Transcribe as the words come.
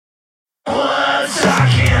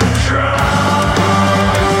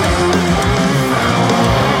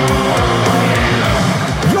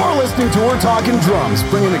Drums,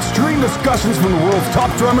 bringing extreme discussions from the world's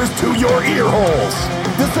top drummers to your ear holes.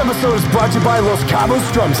 This episode is brought to you by Los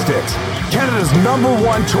Cabos Drumsticks, Canada's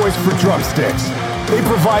 #1 choice for drumsticks. They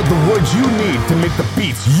provide the wood you need to make the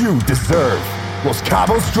beats you deserve. Los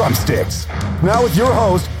Cabos Drumsticks. Now with your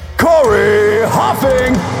host, Corey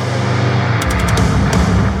Hoffing.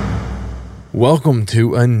 Welcome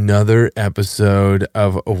to another episode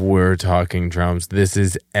of We're Talking Drums. This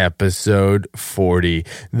is episode 40,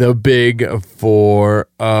 the big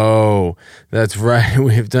 4-0. That's right,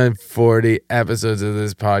 we've done 40 episodes of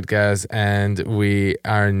this podcast and we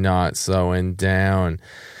are not slowing down.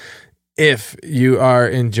 If you are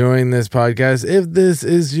enjoying this podcast, if this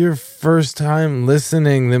is your first time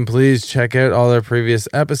listening, then please check out all our previous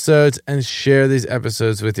episodes and share these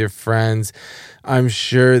episodes with your friends. I'm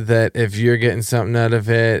sure that if you're getting something out of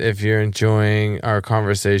it, if you're enjoying our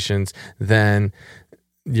conversations, then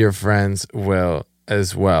your friends will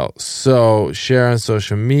as well. So share on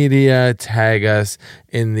social media, tag us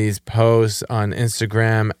in these posts on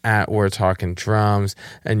Instagram at We're Talking Drums,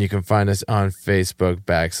 and you can find us on Facebook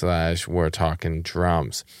 / We're Talking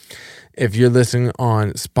Drums. If you're listening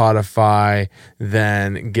on Spotify,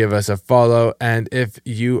 then give us a follow. And if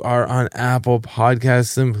you are on Apple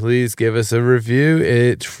Podcasts, then please give us a review.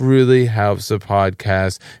 It truly helps the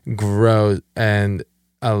podcast grow and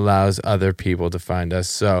allows other people to find us.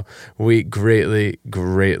 So we greatly,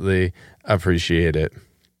 greatly appreciate it.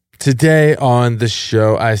 Today on the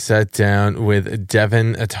show, I sat down with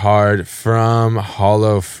Devin Attard from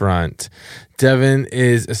Hollow Front. Devin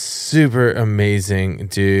is a super amazing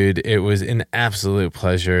dude. It was an absolute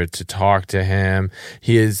pleasure to talk to him.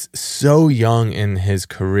 He is so young in his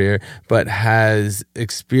career, but has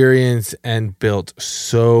experience and built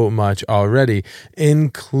so much already,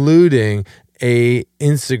 including a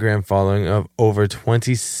Instagram following of over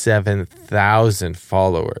 27,000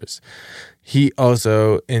 followers. He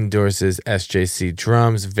also endorses SJC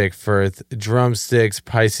Drums, Vic Firth Drumsticks,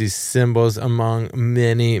 Pisces Cymbals, among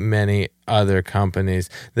many, many other companies.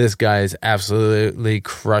 This guy is absolutely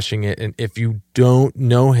crushing it. And if you don't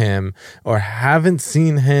know him or haven't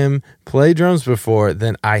seen him play drums before,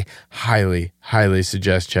 then I highly, highly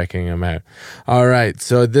suggest checking him out. All right.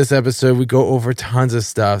 So this episode, we go over tons of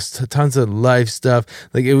stuff, tons of life stuff.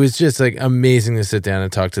 Like, it was just like amazing to sit down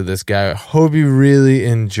and talk to this guy. I hope you really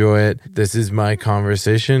enjoy it. This is my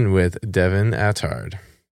conversation with Devin Attard.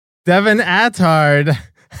 Devin Attard,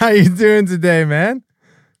 how you doing today, man?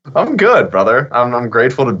 I'm good, brother. I'm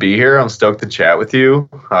grateful to be here. I'm stoked to chat with you.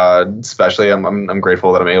 Especially, I'm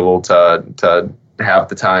grateful that I'm able to have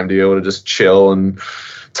the time to be able to just chill and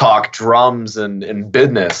talk drums and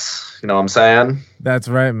business. You know what I'm saying? That's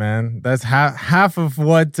right, man. That's half of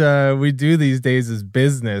what we do these days is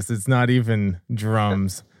business. It's not even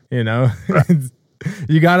drums. You know,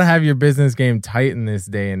 you got to have your business game tight in this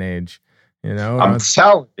day and age. You know, I'm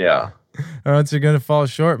telling you. Or else you're gonna fall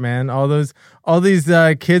short, man. All these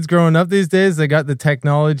kids growing up these days, they got the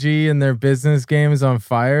technology and their business games on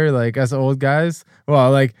fire. Like us old guys.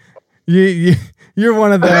 Well, like you're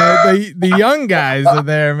one of the young guys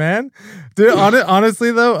there, man. Dude,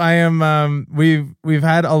 honestly though, I am. We've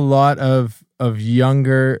had a lot of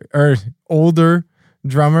younger or older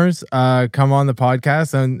drummers come on the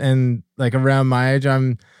podcast, and like around my age,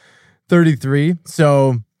 I'm 33,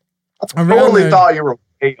 so I totally thought you were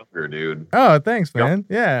younger, dude. Oh, thanks, man.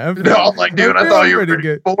 Yeah. I'm like, dude, I thought you were pretty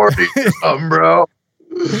good. 40 bro.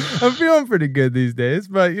 I'm feeling pretty good these days,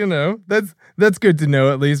 but you know, that's good to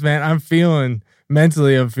know at least, man. I'm feeling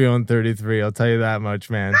 33. I'll tell you that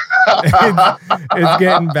much, man. It's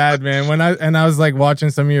getting bad, man. I was like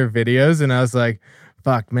watching some of your videos and I was like,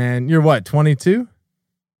 fuck, man, you're what, 22?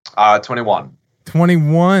 21.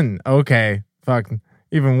 21. Okay. Fuck.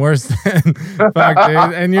 Even worse than fuck,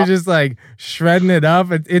 dude. And you're just like shredding it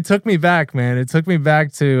up. It took me back, man. It took me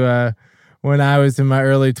back to when I was in my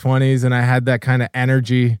early 20s and I had that kind of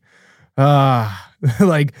energy.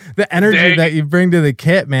 Like the energy that you bring to the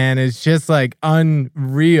kit, man, is just like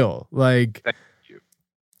unreal. Like, thank you.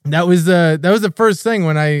 That was the first thing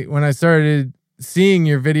when I started seeing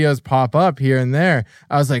your videos pop up here and there.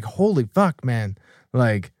 I was like, holy fuck, man.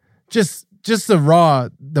 Like, just the raw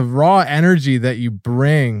energy that you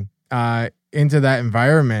bring into that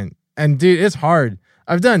environment. And dude, it's hard.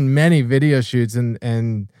 I've done many video shoots and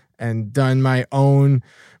done my own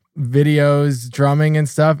videos, drumming and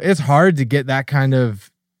stuff. It's hard to get that kind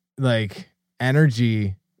of like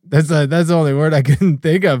energy. That's the only word I can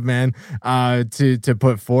think of, man, to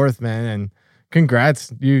put forth, man. And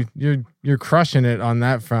congrats. You're crushing it on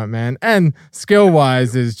that front, man. And skill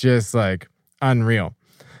wise is just like unreal.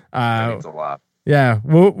 That means a lot. Yeah,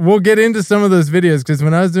 we'll get into some of those videos because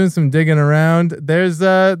when I was doing some digging around, there's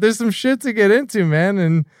some shit to get into, man,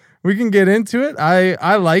 and we can get into it.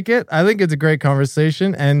 I like it. I think it's a great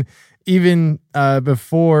conversation, and even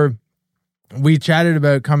before we chatted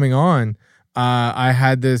about coming on, I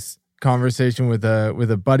had this conversation with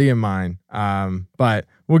a buddy of mine. But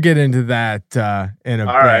we'll get into that in a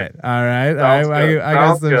bit. All right. I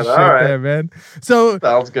got some shit there, man. So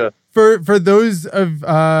sounds good. For those of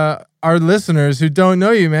our listeners who don't know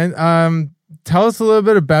you, man, tell us a little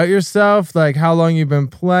bit about yourself, like how long you've been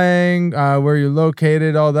playing, where you're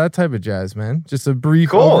located, all that type of jazz, man. Just a brief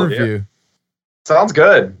overview. Yeah. Sounds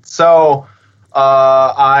good. So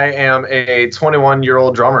I am a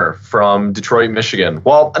 21-year-old drummer from Detroit, Michigan.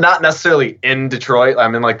 Well, not necessarily in Detroit.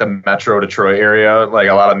 I'm in like the Metro Detroit area. Like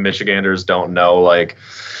a lot of Michiganders don't know like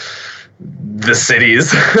the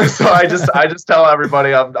cities. So I just tell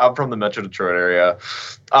everybody I'm from the Metro Detroit area.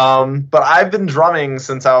 But I've been drumming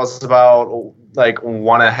since I was about like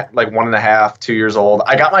one and a half, 2 years old.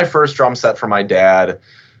 I got my first drum set from my dad,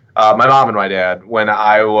 my mom and my dad, when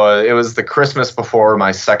it was the Christmas before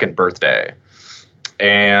my second birthday.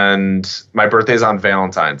 And my birthday's on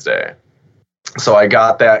Valentine's Day. So I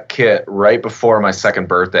got that kit right before my second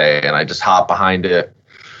birthday, and I just hopped behind it,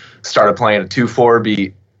 started playing a 2/4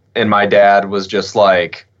 beat, and my dad was just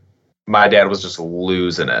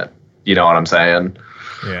losing it. You know what I'm saying?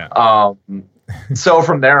 Yeah. So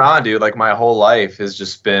from there on, dude, like my whole life has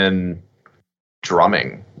just been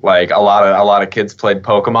drumming. Like a lot of kids played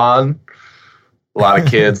Pokemon. A lot of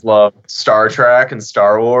kids love Star Trek and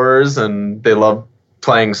Star Wars, and they love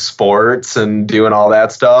playing sports and doing all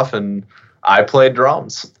that stuff. And I played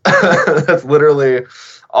drums. That's literally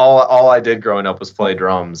all I did growing up was play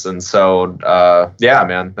drums. And so, yeah,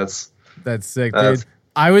 man, that's sick, dude.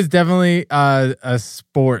 I was definitely a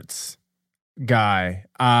sports guy.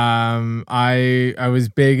 I was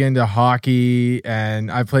big into hockey,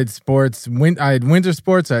 and I played sports. I had winter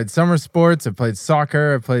sports, I had summer sports, I played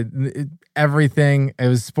soccer, I played everything. It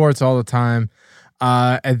was sports all the time.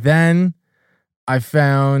 And then I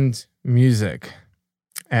found music,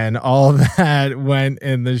 and all that went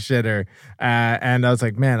in the shitter. And I was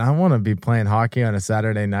like, man, I want to be playing hockey on a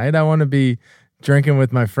Saturday night. I want to be drinking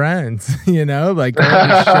with my friends, like going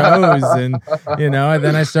to shows, and and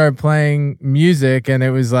then I started playing music, and it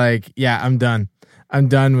was like, yeah, I'm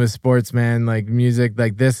done with sports, man. Like music,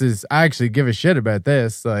 like I actually give a shit about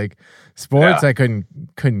this. Like sports, yeah. I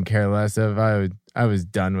couldn't care less of. I was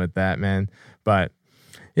done with that, man. But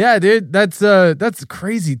yeah, dude, that's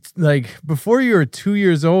crazy. Like before you were 2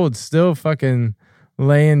 years old, still fucking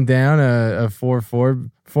laying down a 4/4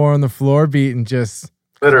 on the floor beat and just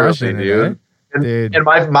literally, dude. And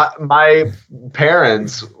my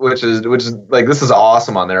parents, which is like, this is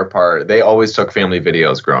awesome on their part. They always took family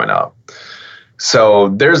videos growing up. So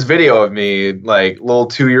there's video of me, like little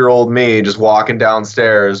 2-year-old me, just walking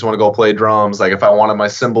downstairs, want to go play drums. Like if I wanted my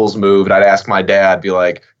cymbals moved, I'd ask my dad, be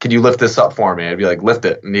like, "Can you lift this up for me?" I'd be like, "Lift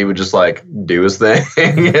it," and he would just like do his thing.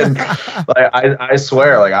 And like I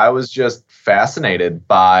swear, like I was just fascinated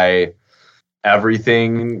by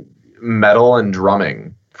everything metal and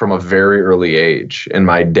drumming from a very early age. And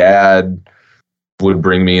my dad would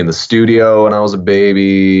bring me in the studio when I was a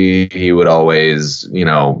baby. He would always,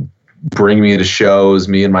 bring me to shows,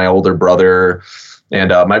 me and my older brother.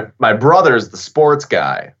 And my brother's the sports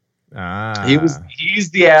guy. He's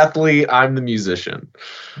the athlete, I'm the musician.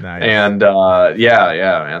 Nice. And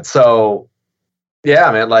yeah, man. So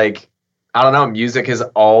yeah, man, like I don't know, music has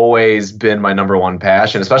always been my number one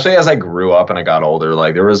passion, especially as I grew up and I got older.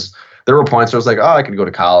 Like there were points where I was like, oh, I could go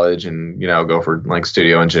to college and, go for like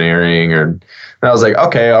studio engineering, and I was like,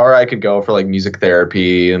 okay, or I could go for like music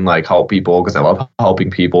therapy and like help people because I love helping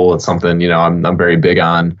people. It's something, I'm very big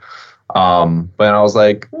on. But I was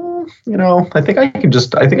like, I think I can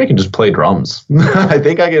just play drums. I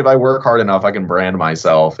think if I work hard enough, I can brand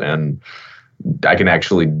myself and I can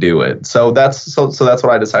actually do it. So that's what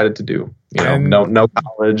I decided to do. No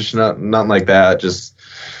college, nothing like that. Just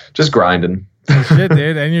grinding. Shit,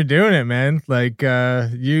 dude, and you're doing it, man. Like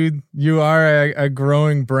you are a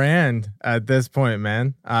growing brand at this point,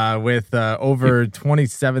 man. With over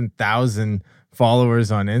 27,000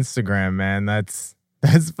 followers on Instagram, man. That's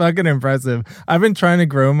fucking impressive. I've been trying to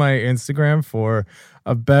grow my Instagram for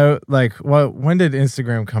about when did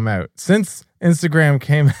Instagram come out? Since Instagram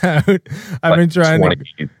came out, I've been trying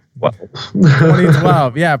 20,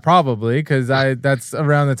 2012. Yeah, probably, because that's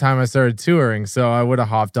around the time I started touring, so I would have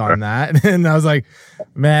hopped on that. And I was like,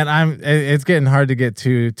 man, it's getting hard to get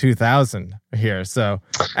to 2000 here. So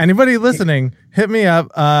anybody listening, hit me up,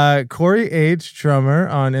 Corey H. Drummer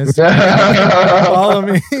on Instagram. Follow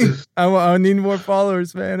me. I need more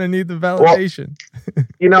followers, man. I need the validation.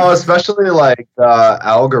 Well, especially like the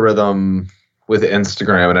algorithm with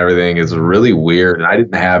Instagram and everything is really weird, and I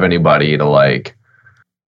didn't have anybody to like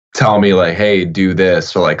tell me like, hey, do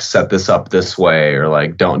this, or like set this up this way, or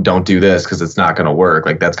like don't do this because it's not going to work,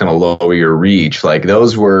 like that's going to lower your reach. Like that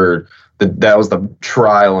was the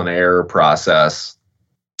trial and error process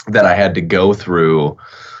that I had to go through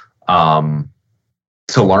to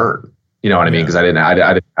learn. You know what I mean? Because I didn't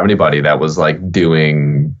have anybody that was like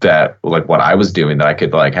doing that, like what I was doing, that I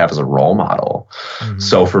could like have as a role model. Mm-hmm.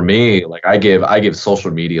 So for me, like I give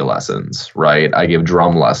social media lessons, right? I give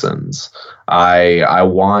drum lessons. I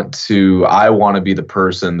want to be the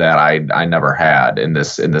person that I never had in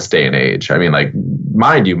this day and age. I mean, like,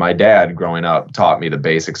 mind you, my dad growing up taught me the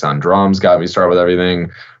basics on drums, got me started with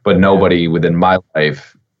everything, but nobody within my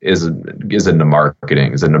life is into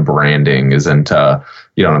marketing, is into branding, is into,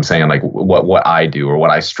 you know what I'm saying, like what I do or what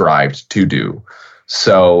I strived to do.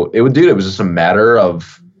 So it was just a matter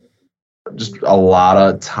of just a lot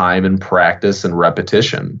of time and practice and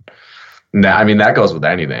repetition. Now, I mean, that goes with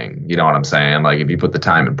anything, you know what I'm saying? Like if you put the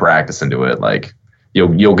time and practice into it, like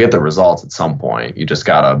you'll get the results at some point. You just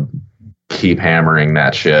gotta keep hammering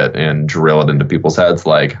that shit and drill it into people's heads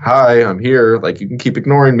like, hi, I'm here, like you can keep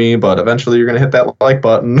ignoring me, but eventually you're gonna hit that like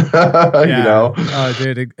button. You know? Oh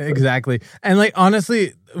dude, exactly. And like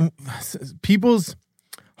honestly, people's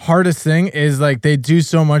hardest thing is like they do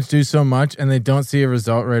so much and they don't see a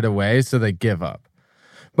result right away, so they give up.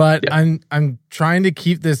 But I'm trying to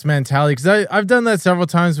keep this mentality, because I've done that several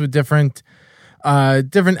times with different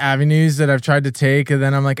avenues that I've tried to take, and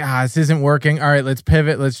then I'm like, this isn't working. All right, let's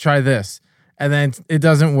pivot. Let's try this. And then it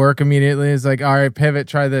doesn't work immediately. It's like, all right, pivot,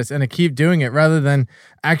 try this. And I keep doing it rather than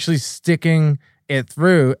actually sticking it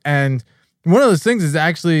through. And one of those things is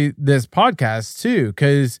actually this podcast too,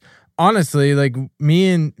 because honestly, like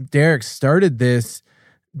me and Derek started this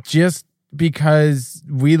just because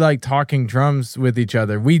we like talking drums with each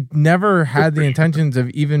other. We never had the intentions of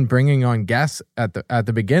even bringing on guests at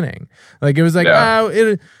the beginning. Like it was like,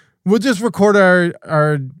 we'll just record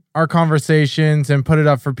our conversations and put it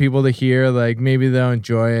up for people to hear. Like maybe they'll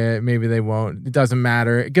enjoy it, maybe they won't. It doesn't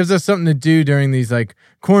matter. It gives us something to do during these like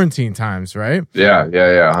quarantine times, right? Yeah,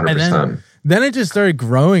 100%. And then it just started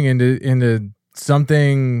growing into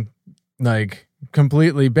something like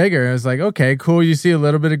completely bigger. It was like, okay, cool. You see a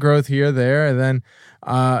little bit of growth here, there, and then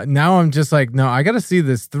now I'm just like, no, I got to see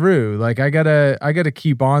this through. Like I gotta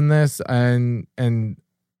keep on this, and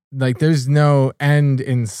like there's no end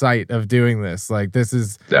in sight of doing this. Like this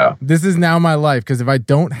is now my life. Because if I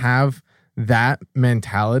don't have that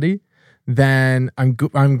mentality, then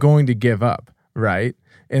I'm going to give up, right?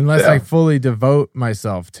 Unless I fully devote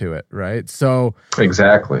myself to it, right? So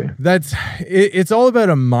exactly, it's all about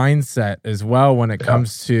a mindset as well when it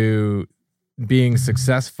comes to being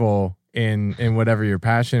successful in whatever you're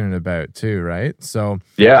passionate about too, right? So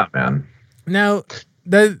yeah, man. Now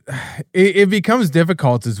that it becomes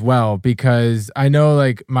difficult as well, because I know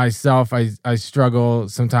like myself, I struggle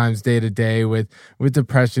sometimes day to day with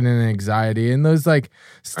depression and anxiety and those like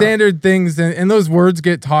standard things, and those words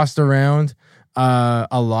get tossed around a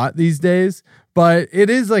lot these days, but it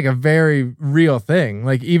is like a very real thing.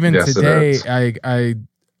 Like even today,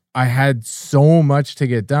 I had so much to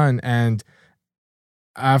get done, and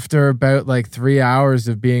after about like 3 hours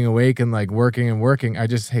of being awake and like working, I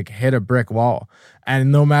just like hit a brick wall,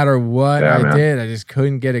 and no matter what I did, I just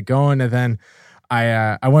couldn't get it going. And then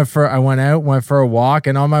I went for a walk,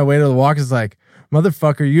 and on my way to the walk is like,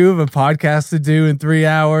 motherfucker, you have a podcast to do in 3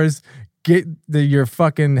 hours. Get your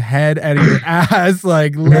fucking head out of your ass.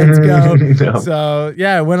 Like, let's go. No. So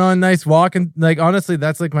yeah, I went on a nice walk, and like honestly,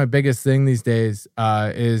 that's like my biggest thing these days,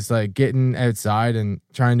 is like getting outside and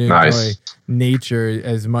trying to enjoy nature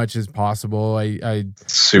as much as possible. I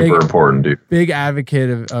super important, dude. Big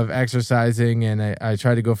advocate of exercising, and I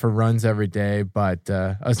try to go for runs every day, but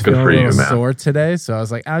I was feeling a little sore today, so I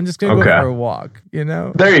was like, I'm just gonna go for a walk, you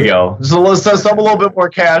know? There you go. So something a little bit more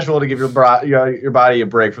casual to give your body a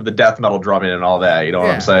break from the death metal drumming and all that, you know what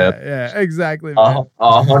I'm saying? Yeah, exactly.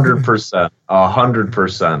 100%.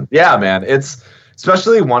 100%. Yeah, man. It's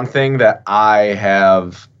especially one thing that I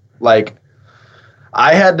have, like,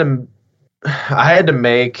 I had to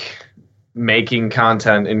make making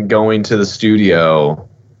content and going to the studio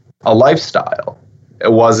a lifestyle.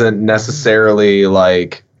 It wasn't necessarily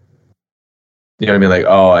like You know what I mean? Like,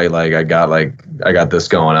 oh, I got this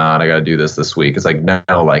going on. I got to do this week. It's like, no,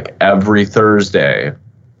 like every Thursday,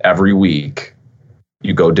 every week,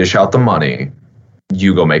 you go dish out the money,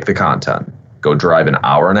 you go make the content, go drive an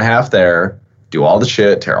hour and a half there, do all the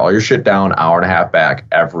shit, tear all your shit down, hour and a half back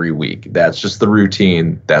every week. That's just the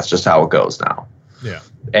routine. That's just how it goes now. Yeah.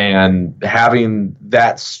 And having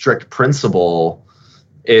that strict principle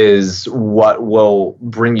is what will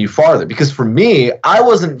bring you farther. Because for me, I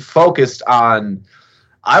wasn't focused on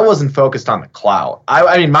the clout.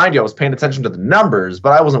 I mean, mind you, I was paying attention to the numbers,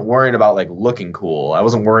 but I wasn't worrying about like looking cool. I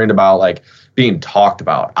wasn't worrying about like being talked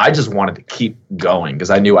about. I just wanted to keep going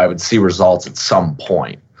because I knew I would see results at some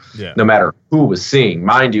point. Yeah. No matter who was seeing.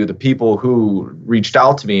 Mind you, the people who reached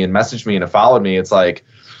out to me and messaged me and have followed me, it's like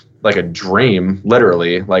a dream,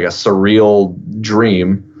 literally, like a surreal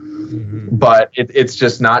dream. Mm-hmm. But it's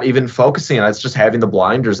just not even focusing on it. It's just having the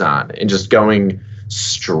blinders on and just going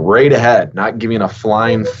straight ahead, not giving a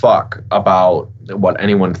flying fuck about what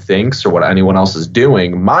anyone thinks or what anyone else is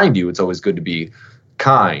doing. Mind you, it's always good to be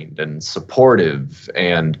kind and supportive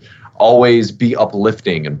and always be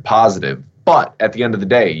uplifting and positive. But at the end of the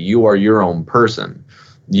day, you are your own person.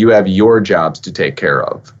 You have your jobs to take care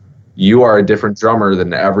of. You are a different drummer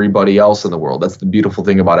than everybody else in the world. That's the beautiful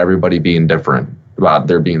thing about everybody being different, about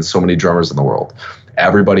there being so many drummers in the world.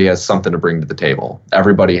 Everybody has something to bring to the table.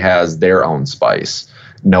 Everybody has their own spice.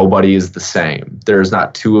 Nobody is the same. There's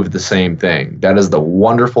not two of the same thing. That is the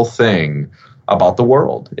wonderful thing about the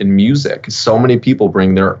world in music. So many people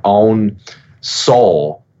bring their own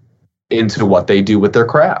soul into what they do with their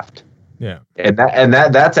craft. Yeah. And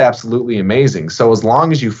that's absolutely amazing. So as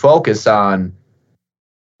long as you focus on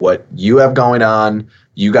what you have going on,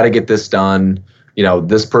 you got to get this done. You know,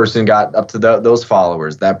 this person got up to those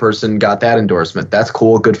followers. That person got that endorsement. That's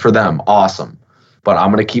cool. Good for them. Awesome. But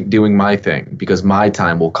I'm going to keep doing my thing because my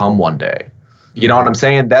time will come one day. You know what I'm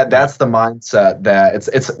saying? That's the mindset that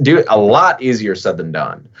it's dude, a lot easier said than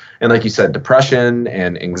done. And like you said, depression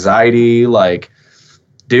and anxiety, like,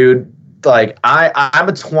 dude, like I'm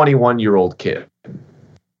a 21-year-old kid.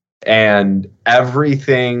 And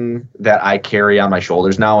everything that I carry on my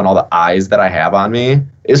shoulders now and all the eyes that I have on me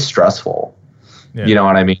is stressful. Yeah. You know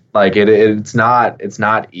what I mean? Like it's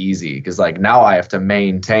not easy because like now I have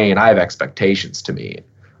expectations to meet.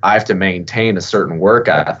 I have to maintain a certain work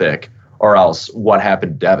ethic or else what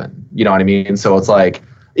happened to Devin? You know what I mean? So it's like,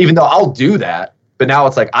 even though I'll do that, but now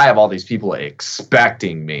it's like I have all these people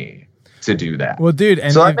expecting me to do that. Well, dude,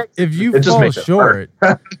 and so if you fall short,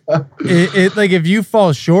 it like if you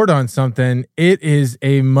fall short on something, it is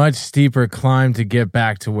a much steeper climb to get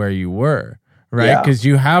back to where you were, right? Because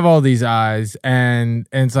you have all these eyes, and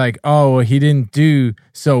it's like, oh, well, he didn't do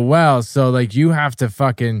so well, so like you have to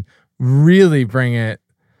fucking really bring it,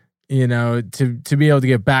 you know, to be able to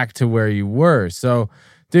get back to where you were. So,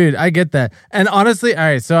 dude, I get that. And honestly, all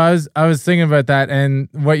right, so I was thinking about that and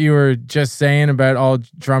what you were just saying about all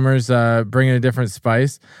drummers bringing a different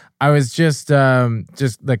spice. I was just a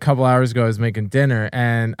couple hours ago, I was making dinner,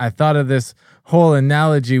 and I thought of this whole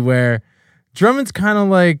analogy where drumming's kind of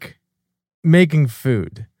like making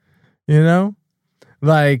food, you know?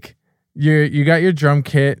 Like you got your drum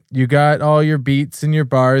kit, you got all your beats and your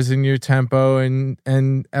bars and your tempo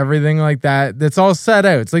and everything like that. That's all set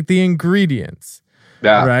out. It's like the ingredients.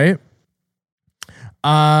 Yeah. Right.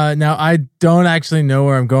 Now I don't actually know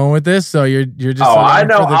where I'm going with this, so you're just I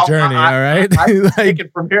know for the journey. All right. I like, take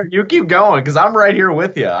it from here. You keep going because I'm right here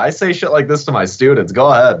with you. I say shit like this to my students.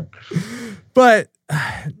 Go ahead. But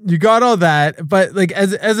you got all that, but like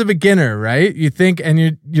as a beginner, right? You think,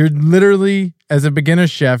 and you're literally as a beginner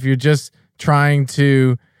chef, you're just trying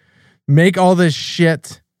to make all this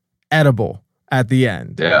shit edible at the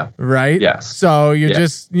end. Yeah. Right. Yes. So you're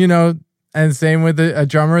just, you know. And same with a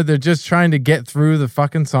drummer, they're just trying to get through the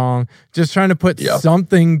fucking song, just trying to put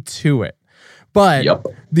something to it. But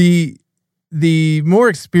the more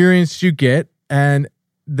experience you get and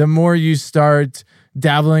the more you start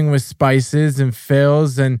dabbling with spices and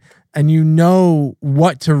fills and you know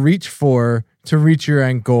what to reach for to reach your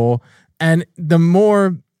end goal. And the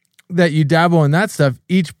more that you dabble in that stuff,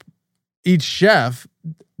 each chef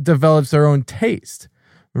develops their own taste.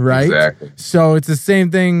 Right. Exactly. So it's the same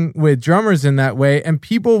thing with drummers in that way. And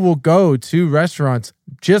people will go to restaurants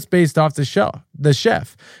just based off the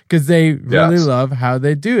chef, because they really love how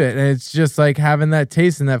they do it. And it's just like having that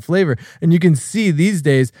taste and that flavor. And you can see these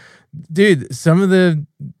days, dude, some of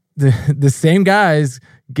the same guys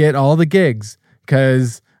get all the gigs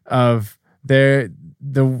because of their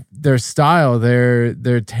style,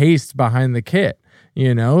 their taste behind the kit.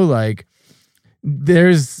 You know, like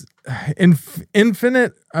there's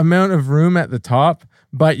infinite amount of room at the top,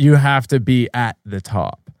 but you have to be at the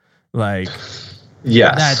top. Like,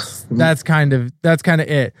 yes, that's kind of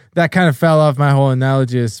it. That kind of fell off my whole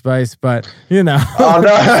analogy of Spice, but you know. Oh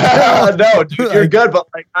no, no, dude, you're good. But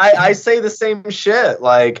like, I say the same shit.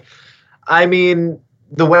 Like, I mean,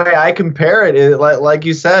 the way I compare it is like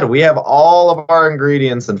you said, we have all of our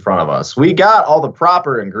ingredients in front of us. We got all the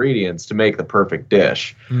proper ingredients to make the perfect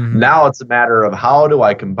dish. Mm-hmm. Now it's a matter of how do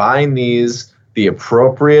I combine the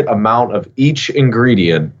appropriate amount of each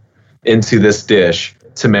ingredient into this dish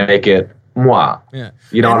to make it moi. Yeah.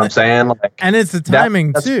 You know what I'm saying? Like, and it's the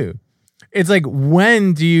timing too. It's like,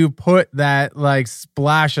 when do you put that like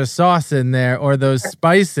splash of sauce in there or those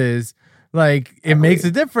spices? Like, it makes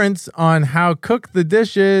a difference on how cooked the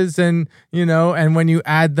dish is, and you know, and when you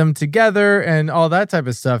add them together and all that type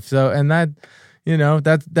of stuff. So, and that, you know,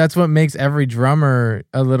 that's what makes every drummer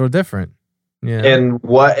a little different. Yeah. And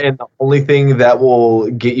the only thing that will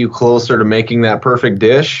get you closer to making that perfect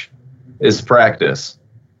dish is practice,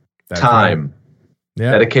 time,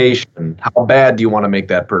 dedication. How bad do you want to make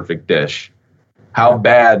that perfect dish? How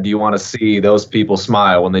bad do you want to see those people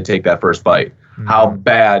smile when they take that first bite? How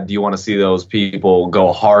bad do you want to see those people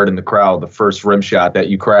go hard in the crowd the first rim shot that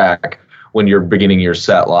you crack when you're beginning your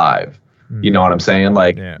set live? You know what I'm saying?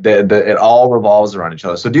 Like, it all revolves around each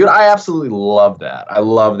other. So, dude, I absolutely love that. I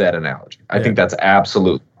love that analogy. I think that's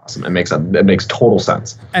absolutely awesome. It makes total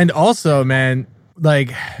sense. And also, man, like,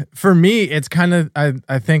 for me, it's kind of,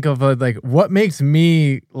 I think of like, what makes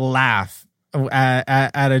me laugh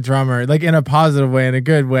at a drummer, like in a positive way, in a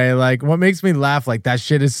good way. Like, what makes me laugh, like, that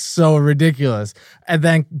shit is so ridiculous, and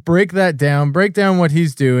then break down what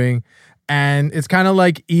he's doing, and it's kind of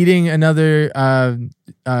like eating another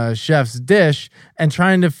chef's dish and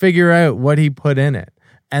trying to figure out what he put in it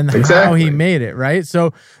and how he made it, right?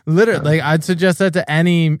 So literally, like, I'd suggest that to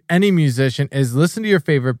any musician is listen to your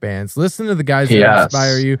favorite bands, listen to the guys that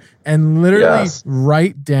inspire you, and literally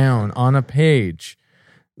write down on a page,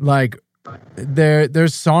 like,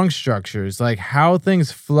 there's song structures, like how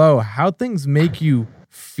things flow, how things make you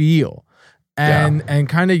feel, and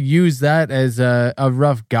kind of use that as a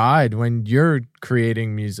rough guide when you're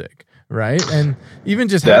creating music, right? And even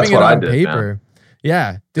just having it on paper. Man.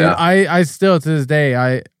 Yeah, dude, I still, to this day,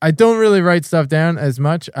 I don't really write stuff down as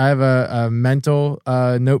much. I have a mental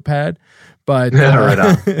notepad, but right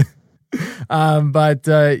on.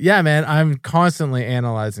 Yeah, man, I'm constantly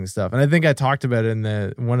analyzing stuff, and I think I talked about it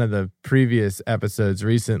in one of the previous episodes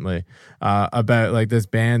recently, about like this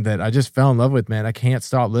band that I just fell in love with, man. I can't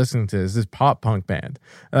stop listening to this pop punk band.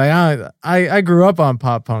 Like, I grew up on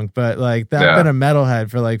pop punk, but like I've been a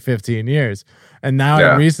metalhead for like 15 years, and now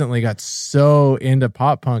I recently got so into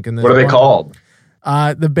pop punk. And what are they called?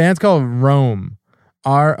 The band's called Roam.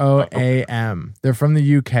 ROAM. They're from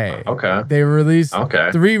the UK. Okay. They released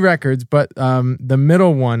 3 records, but the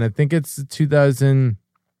middle one, I think it's the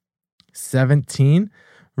 2017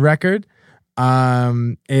 record.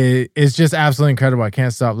 It is just absolutely incredible. I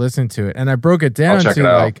can't stop listening to it. And I broke it down to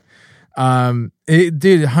like, dude,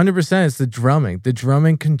 100%. It's the drumming. The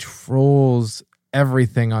drumming controls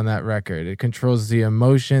everything on that record. It controls the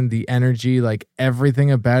emotion, the energy, like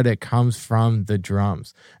everything about it comes from the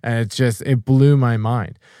drums. And it blew my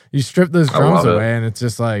mind. You strip those drums away and it's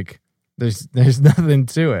just like there's nothing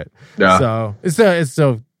to it. Yeah. So it's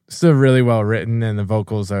still really well written, and the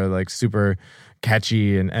vocals are like super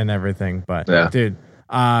catchy and everything. But dude,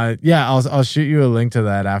 I'll shoot you a link to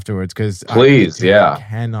that afterwards, because please, I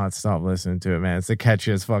cannot stop listening to it, man. It's the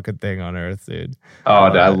catchiest fucking thing on earth, dude. Oh,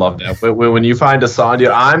 I love that. When you find a song, dude,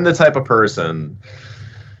 I'm the type of person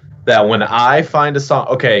that when I find a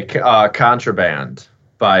song, Contraband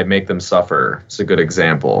by Make Them Suffer, it's a good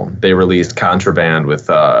example. They released Contraband with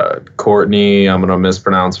Courtney, I'm gonna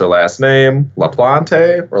mispronounce her last name,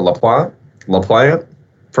 LaPlante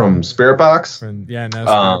from Spirit Box.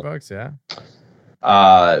 Spirit Box, yeah.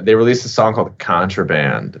 They released a song called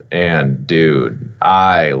Contraband, and dude,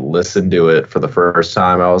 I listened to it for the first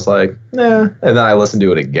time. I was like, nah. And then I listened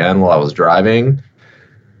to it again while I was driving,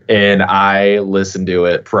 and I listened to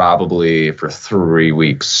it probably for 3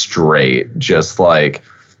 weeks straight, just like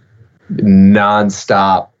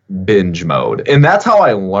nonstop binge mode. And that's how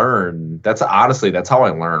I learn. That's how I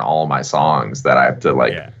learn all of my songs that I have to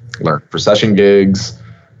learn for session gigs.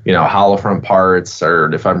 You know, hollow front parts,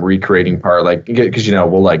 or if I'm recreating part, like, because, you know,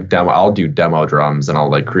 we'll like I'll do demo drums and I'll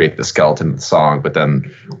like create the skeleton of the song, but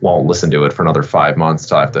then won't listen to it for another 5 months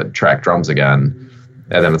till I have to track drums again.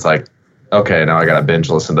 And then it's like, okay, now I got to binge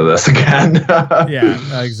listen to this again.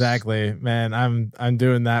 Yeah, exactly, man. I'm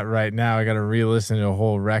doing that right now. I got to re-listen to a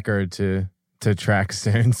whole record to track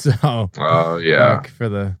soon. So, for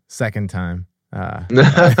the second time.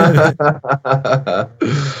 The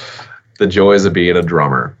joys of being a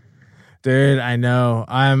drummer. Dude, I know.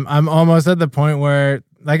 I'm almost at the point where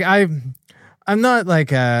like I'm not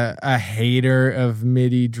like a hater of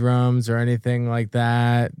MIDI drums or anything like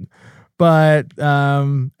that. But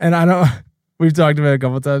and I don't we've talked about it a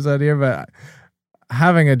couple times out here, but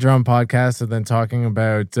having a drum podcast and then talking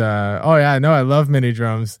about oh yeah, no, I love MIDI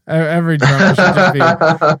drums. Every drummer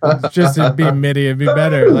should just be MIDI. It'd be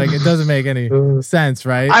better. Like it doesn't make any sense,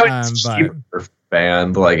 right? But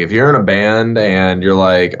band, like if you're in a band and you're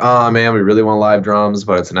like, oh man, we really want live drums,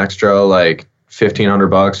 but it's an extra like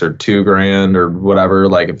 $1,500 or $2,000 or whatever,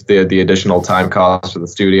 like if the additional time cost for the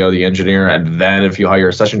studio, the engineer, and then if you hire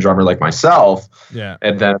a session drummer like myself,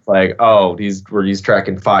 and then it's like, oh, he's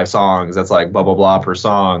tracking 5 songs, that's like blah blah blah per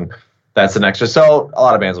song, that's an extra. So a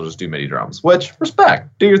lot of bands will just do MIDI drums, which respect,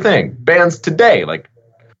 do your thing. Bands today, like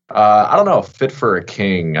I don't know if Fit for a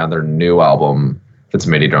King on their new album if it's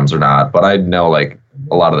MIDI drums or not, but I know like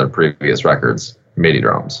a lot of their previous records, MIDI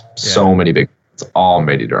drums. So many big, it's all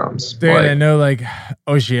MIDI drums. Dude, like, I know like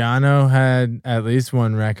Oceano had at least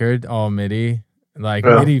one record, all MIDI. Like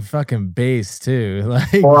MIDI fucking bass too.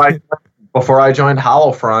 Like before I joined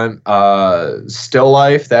Hollow Front, Still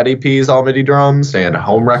Life, that EP is all MIDI drums, and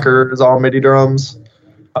Home Record is all MIDI drums.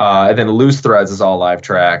 And then Loose Threads is all live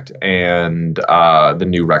tracked, and the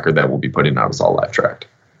new record that we'll be putting out is all live tracked.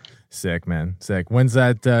 Sick, man. Sick. When's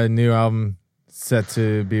that new album set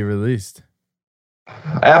to be released?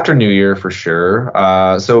 After New Year, for sure.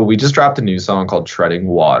 So we just dropped a new song called Treading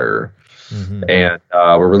Water. And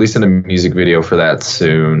we're releasing a music video for that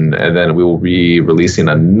soon. And then we will be releasing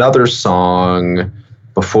another song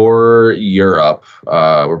before Europe.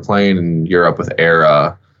 We're playing in Europe with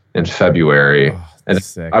Era in February. Oh, and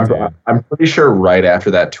sick, I'm pretty sure right after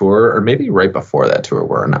that tour, or maybe right before that tour,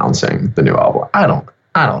 we're announcing the new album. I don't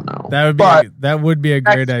know. That would be a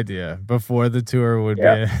great idea. Before the tour would be.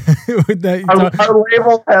 Our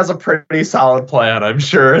label has a pretty solid plan, I'm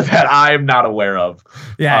sure, that I'm not aware of.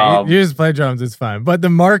 Yeah, you just play drums, it's fine. But the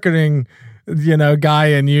marketing, guy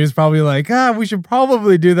in you is probably like, we should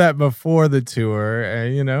probably do that before the tour.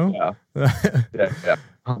 Yeah.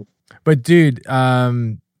 But dude,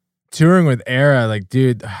 touring with Era, like,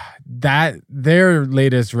 dude, that their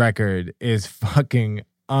latest record is fucking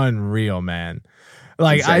unreal, man.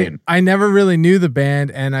 Like I never really knew the band,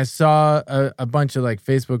 and I saw a bunch of like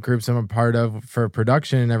Facebook groups I'm a part of for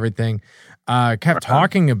production and everything. Kept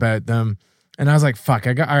talking about them, and I was like, "Fuck!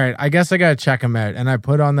 All right, I guess I gotta check them out." And I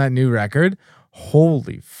put on that new record.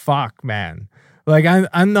 Holy fuck, man! Like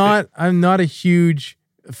I'm not a huge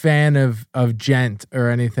fan of Gent or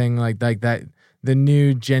anything like that. The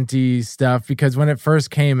new Genty stuff, because when it first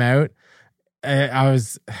came out,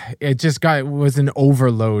 it was an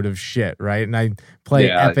overload of shit, right? And I play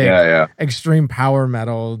epic, extreme power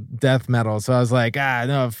metal, death metal. So I was like,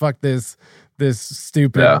 no, fuck this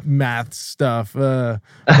stupid math stuff. But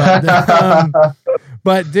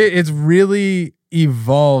dude, it's really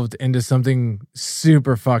evolved into something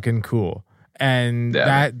super fucking cool. And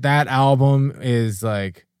that album is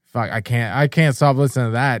like, fuck, I can't stop listening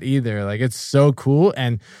to that either. Like, it's so cool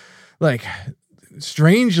and like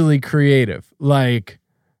strangely creative. Like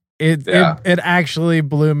it actually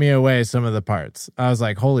blew me away, some of the parts. I was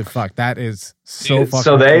like, holy fuck, that is so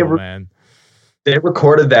fucking cool, man. They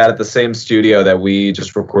recorded that at the same studio that we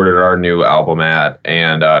just recorded our new album at,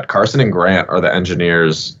 and Carson and Grant are the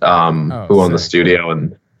engineers who own the studio.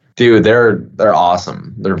 And dude, they're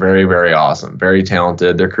awesome. They're very, very awesome, very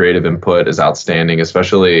talented. Their creative input is outstanding,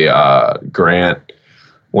 especially Grant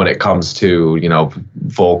when it comes to,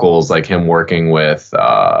 vocals, like him working with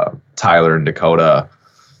Tyler and Dakota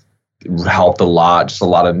helped a lot. Just a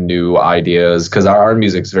lot of new ideas, because our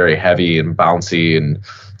music's very heavy and bouncy and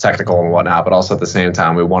technical and whatnot, but also at the same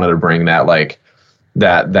time we wanted to bring that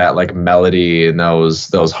that like melody and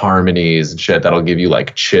those harmonies and shit that'll give you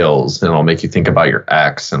like chills and it'll make you think about your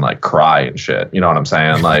ex and like cry and shit. You know what I'm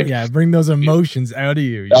saying? Like, yeah, bring those emotions out of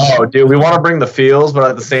you. Oh, dude, we want to bring the feels, but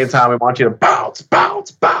at the same time we want you to bounce. You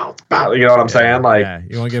know what I'm saying? Like, yeah,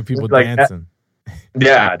 you want to get people dancing.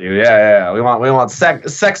 Yeah, dude. Yeah. We want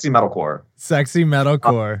sexy metalcore. Sexy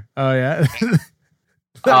metalcore. Oh yeah,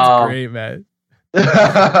 that's great, man.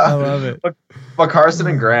 I love it. But Carson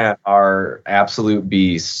and Grant are absolute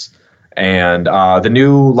beasts, and the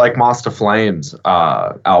new Like Moss to Flames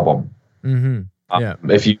album. Yeah.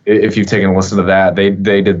 If you've taken a listen to that, they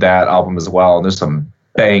did that album as well, and there's some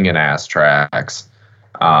banging ass tracks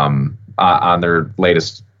on their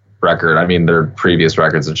latest record. I mean, their previous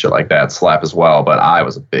records and shit like that slap as well, but I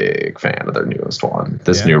was a big fan of their newest one.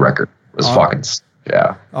 This new record was fucking.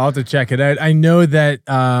 Yeah, I'll have to check it out. I know that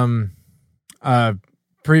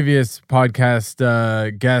previous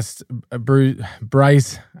podcast guest,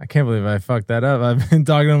 Bryce. I can't believe I fucked that up. I've been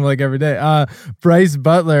talking to him like every day. Bryce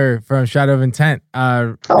Butler from Shadow of Intent.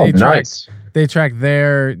 Nice. They tracked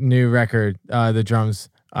their new record, the drums,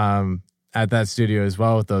 at that studio as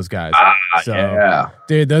well with those guys. So, yeah.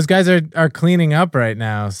 Dude, those guys are cleaning up right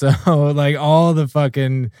now. So, like, all the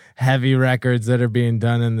fucking heavy records that are being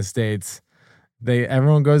done in the States,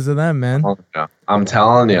 everyone goes to them, man. Oh, yeah. I'm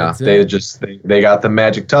telling you, That's they got the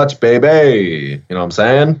magic touch, baby. You know what I'm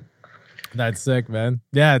saying? That's sick, man.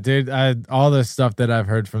 Yeah, dude. All the stuff that I've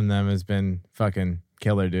heard from them has been fucking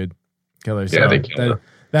killer, dude. Killer. Yeah, they kill it.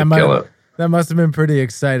 That must have been pretty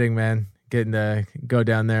exciting, man. Getting to go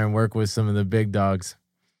down there and work with some of the big dogs.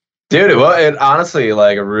 Dude, it honestly,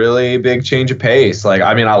 like, a really big change of pace. Like,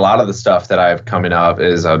 I mean, a lot of the stuff that I have coming up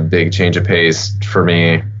is a big change of pace for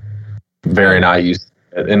me. Very not used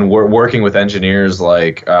to it. And we're working with engineers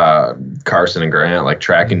like Carson and Grant, like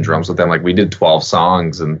tracking drums with them. Like, we did 12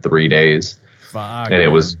 songs in 3 days. Fuck. And it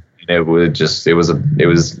was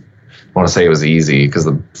I want to say it was easy because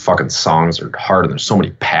the fucking songs are hard and there's so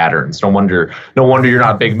many patterns. No wonder you're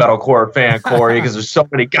not a big metalcore fan, Corey, because there's so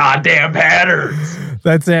many goddamn patterns.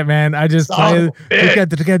 That's it, man. I just play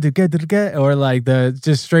or like the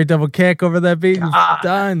just straight double kick over that beat. And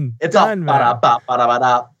done. It's done, all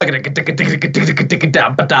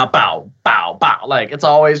like it's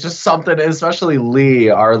always just something. Especially Lee,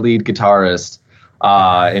 our lead guitarist.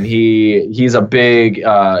 And he's a big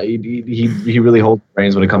he really holds the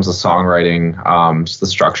reins when it comes to songwriting, just the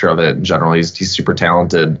structure of it in general. He's super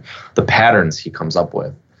talented. The patterns he comes up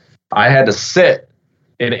with. I had to sit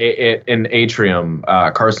in Atrium,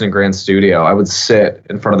 Carson and Grant's studio. I would sit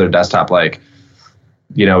in front of their desktop, like,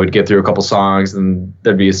 you know, we'd get through a couple songs and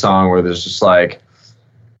there'd be a song where there's just like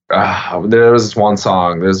there was this one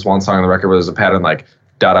song. There's one song on the record where there's a pattern like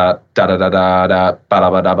da da da da da da da ba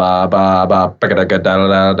da ba da ba ba ba ba da da da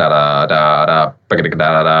da da da ba da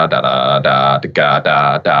da da da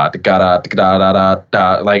da da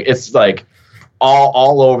da. Like, it's like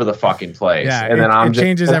all over the fucking place. Yeah, and then it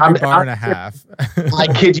changes every bar and a half. I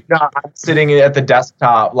kid you not, I'm sitting at the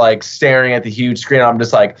desktop, like staring at the huge screen. I'm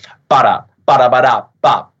just like ba da ba da ba da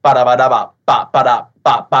ba ba da ba da ba ba ba da.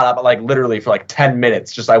 Like literally for like 10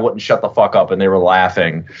 minutes, just I wouldn't shut the fuck up, and they were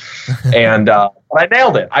laughing. And but I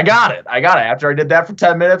nailed it. I got it. After I did that for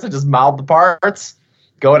 10 minutes, I just mouthed the parts,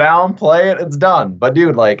 go down, play it, it's done. But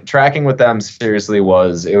dude, like, tracking with them seriously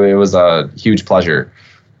was a huge pleasure.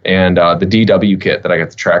 And the DW kit that I got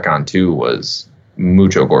to track on too was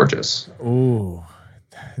mucho gorgeous. Ooh,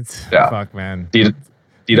 fuck, man.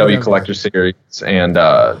 DW Collector Series, and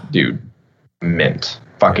dude, mint.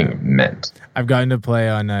 Fucking mint. I've gotten to play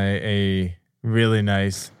on a really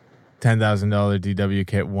nice $10,000 DW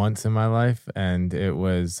kit once in my life, and it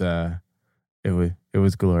was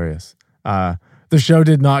glorious. The show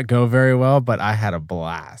did not go very well, but I had a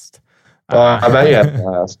blast. I bet you had a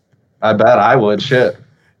blast. I bet I would. Shit.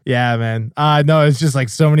 Yeah, man. No, it's just like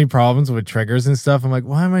so many problems with triggers and stuff. I'm like,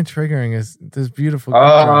 why am I triggering this beautiful?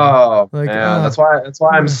 Oh, like, man, that's why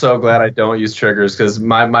I'm so glad I don't use triggers, because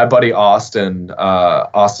my buddy Austin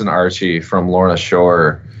Archie from Lorna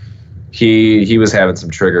Shore, he was having some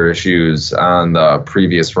trigger issues on the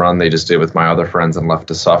previous run they just did with my other friends and Left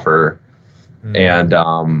to Suffer, and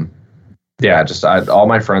yeah, just all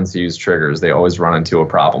my friends who use triggers, they always run into a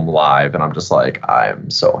problem live, and I'm just like, I'm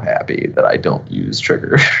so happy that I don't use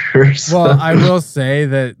triggers. Well, I will say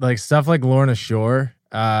that like stuff like Lorna Shore,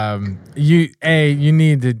 you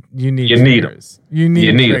need triggers. You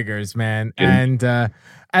need triggers, man. And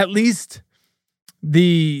at least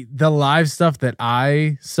the live stuff that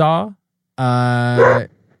I saw,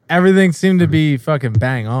 everything seemed to be fucking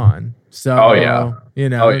bang on. So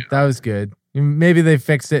that was good. Maybe they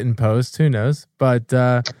fixed it in post. Who knows? But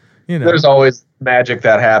there's always magic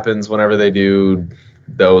that happens whenever they do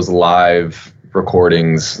those live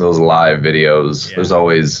recordings, those live videos. Yeah.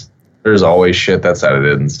 There's always shit that's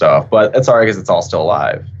edited and stuff. But it's alright because it's all still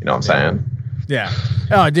live. You know what I'm saying? Yeah.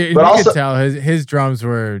 Oh, dude, but you could tell his drums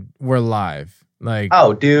were live. Like,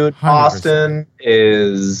 oh, dude, 100%. Austin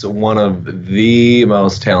is one of the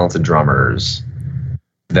most talented drummers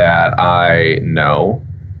that I know.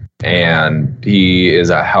 And he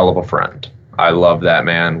is a hell of a friend. I love that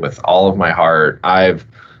man with all of my heart. I've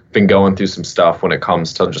been going through some stuff when it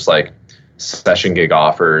comes to just like session gig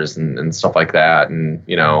offers and stuff like that. And,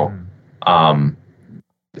 you know, I'm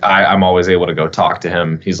always able to go talk to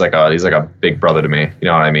him. He's like a big brother to me. You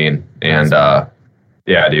know what I mean? And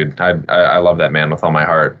yeah, dude, I love that man with all my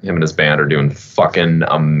heart. Him and his band are doing fucking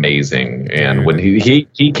amazing. And when he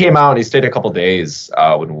came out and he stayed a couple days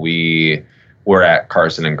when we were at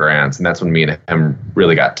Carson and Grant's, and that's when me and him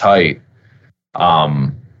really got tight.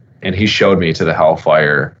 And he showed me to the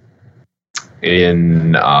Hellfire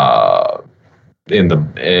in the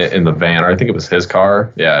van, or I think it was his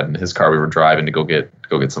car. Yeah, in his car we were driving to go get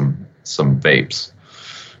some vapes.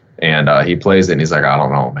 And he plays it, and he's like, I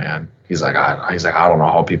don't know, man. He's like, I don't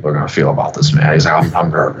know how people are gonna feel about this, man. He's like,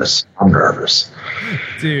 I'm nervous,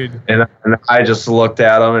 dude. And I just looked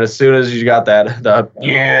at him, and as soon as you got that,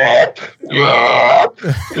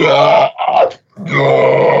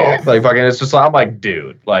 like fucking, it's just, I'm like,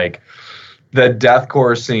 dude, like the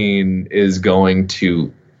deathcore scene is going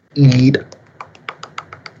to eat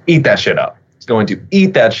that shit up. It's going to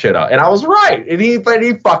eat that shit up. And I was right. And he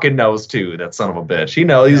fucking knows too, that son of a bitch. He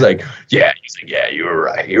knows. He's like, yeah, you were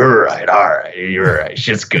right. All right, you're right.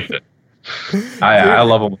 Shit's good. I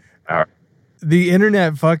love him. The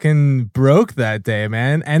internet fucking broke that day,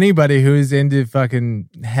 man. Anybody who's into fucking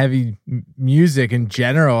heavy music in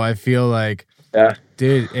general, I feel like, yeah,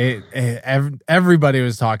 dude, everybody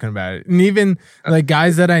was talking about it. And even like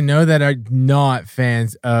guys that I know that are not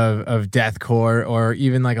fans of deathcore or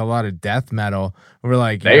even like a lot of death metal were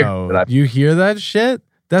like, yo, you hear that shit?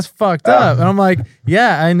 That's fucked up. And I'm like,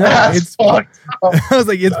 yeah, I know. It's fucked up. I was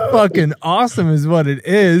like, it's fucking awesome is what it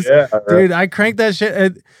is. Yeah, right. Dude, I crank that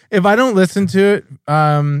shit. If I don't listen to it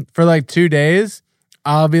for like 2 days,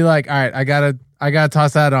 I'll be like, all right, I gotta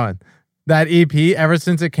toss that on. That EP, ever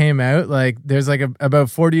since it came out, like there's like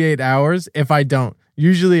about 48 hours. If I don't,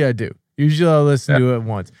 usually I do. Usually I'll listen to it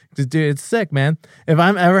once. Just, dude, it's sick, man. If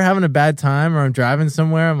I'm ever having a bad time or I'm driving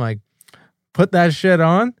somewhere, I'm like, put that shit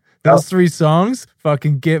on. Those 3 songs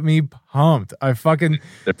fucking get me pumped. I fucking,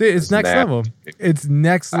 dude, it's next level. It's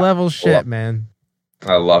next level shit, man.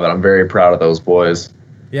 I love it. I'm very proud of those boys.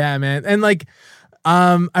 Yeah, man. And like,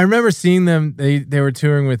 I remember seeing them. They were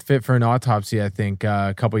touring with Fit for an Autopsy, I think,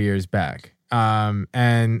 a couple years back.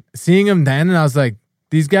 And seeing them then, and I was like,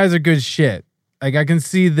 these guys are good shit. Like, I can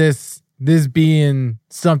see this being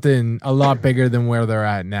something a lot bigger than where they're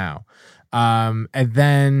at now. And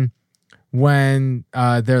then when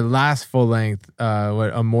their last full length,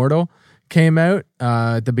 Immortal, came out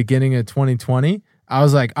at the beginning of 2020, I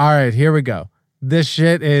was like, all right, here we go. This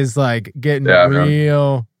shit is like getting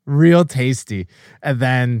real tasty. And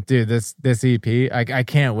then, dude, this EP, I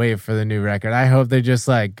can't wait for the new record. I hope they just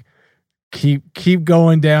like keep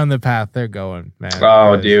going down the path they're going, man.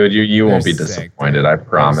 Oh, dude, you won't be disappointed. Dude. I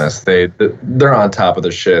promise. They're on top of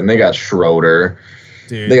the shit, and they got Schroeder.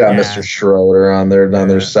 Dude, they got Mr. Schroeder on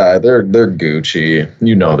their side. They're Gucci.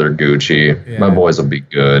 You know they're Gucci. Yeah. My boys will be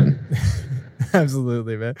good.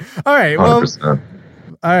 Absolutely, man. All right, 100%. Well,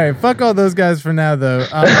 all right, fuck all those guys for now, though.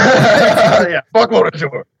 Yeah, fuck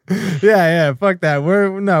Motor. Yeah, fuck that.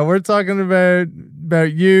 We're talking about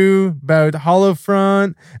you, about Hollow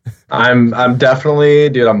Front. I'm definitely,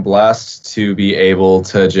 dude, I'm blessed to be able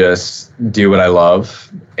to just do what I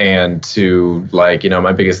love, and to, like,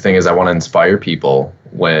 my biggest thing is I want to inspire people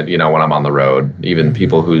when I'm on the road, even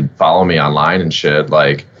people who follow me online and shit.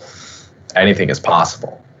 Like, anything is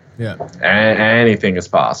possible. Yeah. Anything is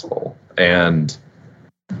possible. And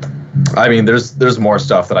I mean, there's more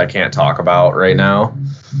stuff that I can't talk about right now.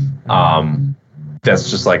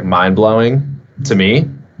 That's just like mind blowing to me.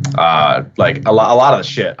 Like a lot of the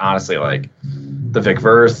shit, honestly, like the Vic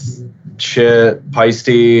Verth shit,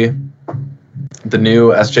 Peisty, the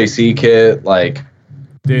new SJC kit, like,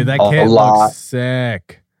 dude, that kit looks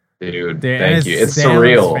sick. Dude, thank you. It's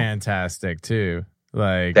surreal. Fantastic too.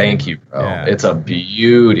 Like, thank you, bro. Yeah. It's a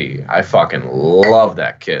beauty. I fucking love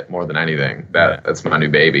that kit more than anything. That's my new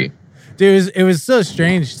baby. Dude, it was so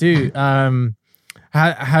strange too.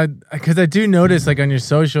 How because I do notice, like, on your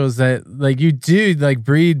socials that, like, you do like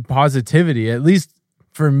breed positivity, at least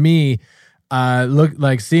for me. Look,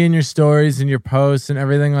 like, seeing your stories and your posts and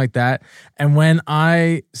everything like that. And when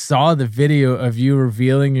I saw the video of you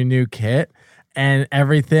revealing your new kit and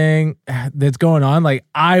everything that's going on, like,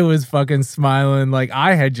 I was fucking smiling like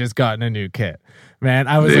I had just gotten a new kit. Man,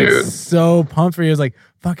 I was like so pumped for you. I was like,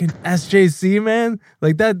 fucking SJC, man.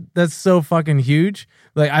 Like, that's so fucking huge.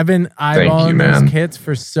 Like, I've been eyeballing those kits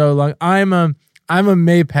for so long. I'm a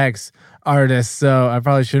Mapex artist, so I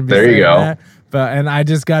probably shouldn't be saying that. And I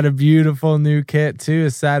just got a beautiful new kit too,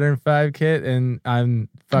 a Saturn V kit, and I'm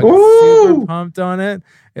fucking super pumped on it.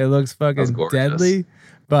 It looks fucking deadly.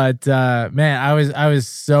 But man, I was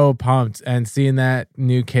so pumped, and seeing that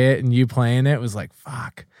new kit and you playing it was like,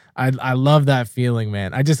 fuck. I love that feeling,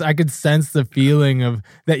 man. I could sense the feeling of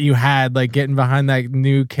that you had, like getting behind that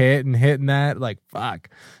new kit and hitting that. Like, fuck,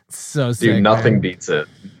 it's so sick. Dude, nothing beats it.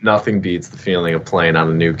 Nothing beats the feeling of playing on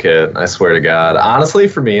a new kit. I swear to God. Honestly,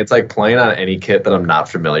 for me, it's like playing on any kit that I'm not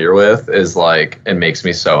familiar with is like, it makes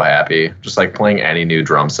me so happy. Just like playing any new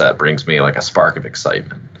drum set brings me like a spark of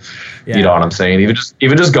excitement. Yeah. You know what I'm saying?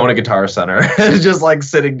 Even just going to Guitar Center, just like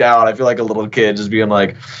sitting down, I feel like a little kid just being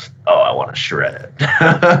like, oh, I want to shred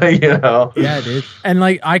it. You know? Yeah, dude. And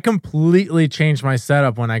like, I completely changed my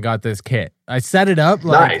setup when I got this kit. I set it up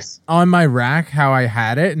like on my rack how I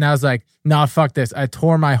had it, and I was like, nah, fuck this. I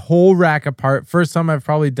tore my whole rack apart. First time I've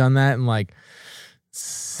probably done that in like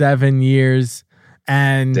 7 years.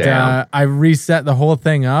 And I reset the whole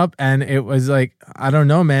thing up, and it was like, I don't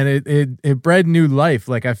know, man. It bred new life.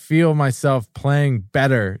 Like, I feel myself playing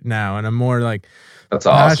better now, and I'm more like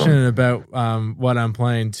passionate about what I'm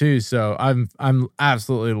playing too. So I'm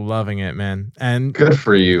absolutely loving it, man. And good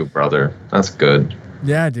for you, brother. That's good.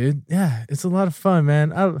 Yeah, dude. Yeah, it's a lot of fun,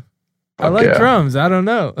 man. I like drums. I don't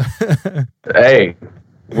know. Hey,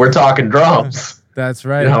 we're talking drums. That's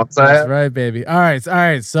right. You know what I'm saying? That's right, baby. All right.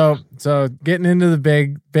 So getting into the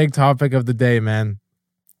big topic of the day, man.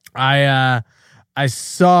 I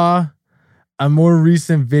saw a more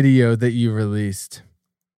recent video that you released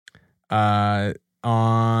on,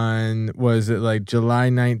 was it like July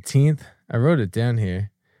 19th? I wrote it down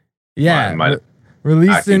here. Yeah,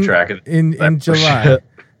 released in July.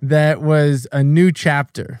 That was a new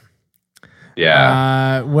chapter.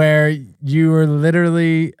 Yeah. Where you were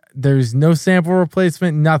literally, there's no sample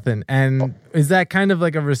replacement, nothing. And is that kind of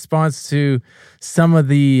like a response to some of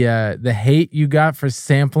the hate you got for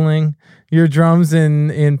sampling your drums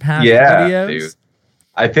in past videos? Dude.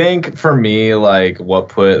 I think for me, like what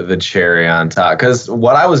put the cherry on top, because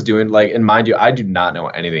what I was doing, like, and mind you, I do not know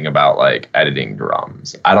anything about like editing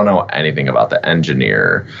drums. I don't know anything about the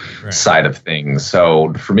engineer side of things.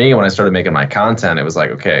 So for me, when I started making my content, it was like,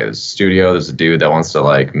 okay, there's a studio, there's a dude that wants to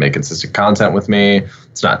like make consistent content with me.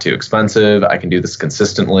 It's not too expensive. I can do this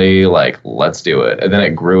consistently. Like, let's do it. And then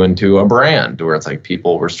it grew into a brand where it's like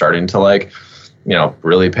people were starting to like, you know,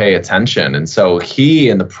 really pay attention. And so he,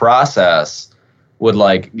 in the process, would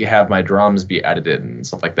like have my drums be edited and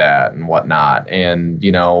stuff like that and whatnot. And,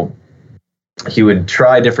 you know, he would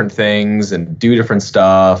try different things and do different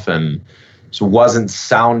stuff, and just wasn't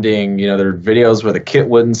sounding, you know, there were videos where the kit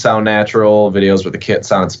wouldn't sound natural, videos where the kit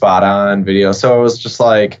sounded spot on, videos. So it was just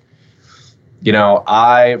like, you know,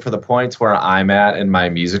 for the points where I'm at in my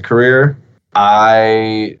music career,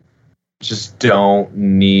 I just don't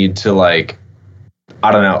need to like,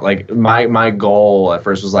 I don't know, like my goal at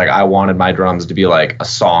first was like, I wanted my drums to be like a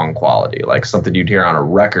song quality, like something you'd hear on a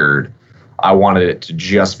record. I wanted it to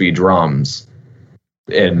just be drums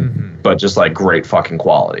but just like great fucking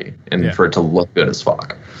quality, and for it to look good as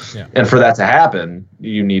fuck. Yeah. And for that to happen,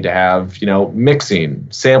 you need to have, you know, mixing,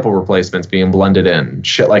 sample replacements being blended in,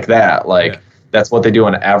 shit like that. Like that's what they do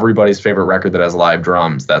on everybody's favorite record that has live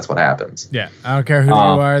drums. That's what happens. Yeah. I don't care who you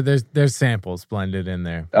are. There's samples blended in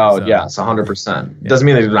there. Oh, so. Yes, 100%. Doesn't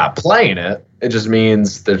mean they're not playing it. It just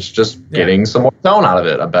means there's just getting some more tone out of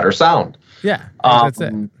it, a better sound. Yeah, that's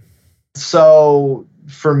it. So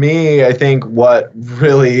for me, I think what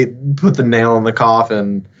really put the nail in the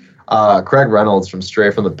coffin, Craig Reynolds from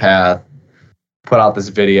Stray from the Path put out this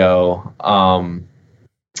video.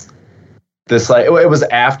 It was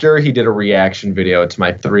after he did a reaction video to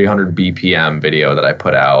my 300 BPM video that I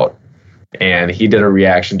put out, and he did a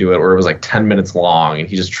reaction to it where it was like 10 minutes long, and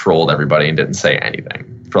he just trolled everybody and didn't say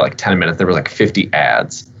anything for like 10 minutes. There were like 50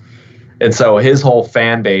 ads. And so his whole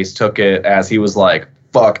fan base took it as he was like,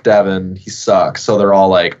 fuck Devin, he sucks. So they're all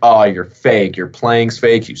like, oh, you're fake, your playing's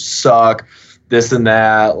fake, you suck, this and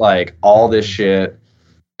that, like all this shit.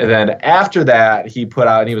 And then after that, he put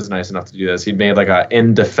out, and he was nice enough to do this, he made like a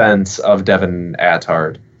in defense of Devin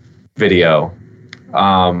Attard video,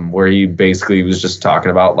 where he basically was just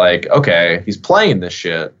talking about like, okay, he's playing this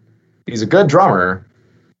shit, he's a good drummer,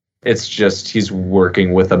 it's just he's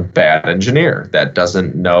working with a bad engineer that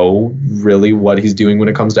doesn't know really what he's doing when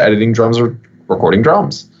it comes to editing drums or recording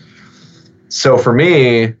drums. So for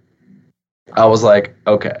me, I was like,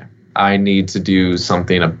 okay, I need to do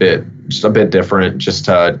something a bit different, just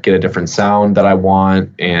to get a different sound that I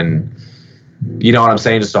want. And you know what I'm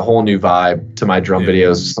saying? Just a whole new vibe to my drum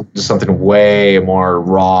videos, just something way more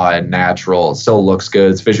raw and natural. It still looks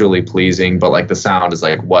good. It's visually pleasing, but like the sound is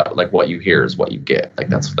like what you hear is what you get. Like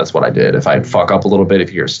that's what I did. If I fuck up a little bit, if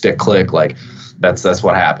you hear a stick click, like that's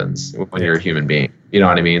what happens when you're a human being. You know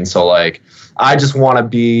what I mean? So like, I just want to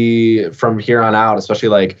be from here on out, especially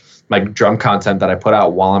like my drum content that I put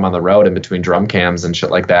out while I'm on the road in between drum cams and shit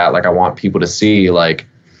like that. Like I want people to see like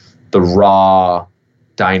the raw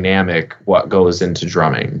dynamic, what goes into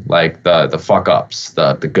drumming, like the fuck ups,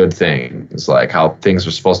 the good things, like how things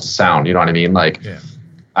are supposed to sound. You know what I mean? Like, yeah.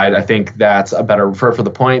 I think that's a better for the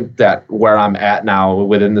point that where I'm at now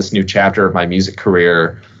within this new chapter of my music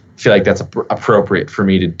career. I feel like that's appropriate for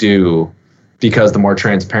me to do, because the more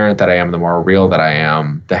transparent that I am, the more real that I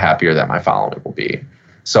am, the happier that my following will be.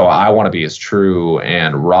 So I want to be as true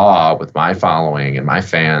and raw with my following and my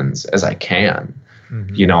fans as I can.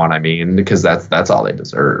 Mm-hmm. You know what I mean? Because that's all they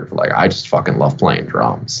deserve. Like, I just fucking love playing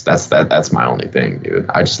drums. That's my only thing, dude.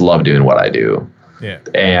 I just love doing what I do.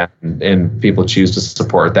 Yeah. And people choose to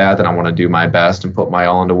support that, then I want to do my best and put my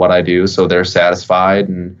all into what I do, so they're satisfied,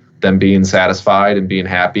 and them being satisfied and being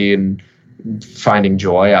happy and finding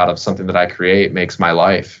joy out of something that I create makes my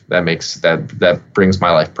life. That brings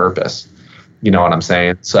my life purpose. You know what I'm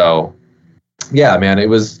saying? So yeah, man,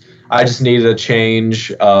 I just needed a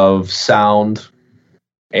change of sound,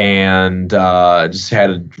 and just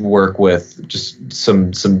had to work with just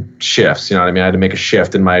some shifts. You know what I mean? I had to make a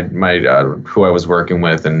shift in my who I was working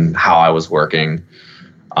with and how I was working.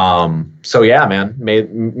 So yeah, man,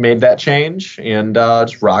 made that change, and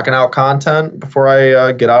just rocking out content before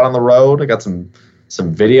I get out on the road. I got some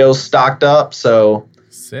videos stocked up, so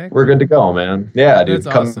sick. We're good to go, man. Yeah, dude,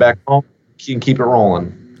 that's coming awesome. back home, you can keep it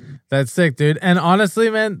rolling. That's sick, dude. And honestly,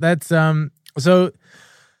 man, that's so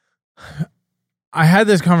I had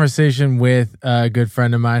this conversation with a good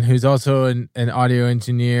friend of mine who's also an audio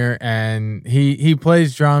engineer, and he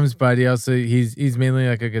plays drums, but he's mainly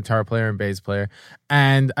like a guitar player and bass player.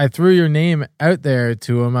 And I threw your name out there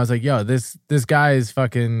to him. I was like, yo, this guy is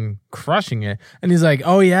fucking crushing it. And he's like,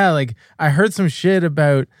 oh yeah, like I heard some shit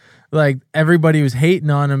about like everybody was hating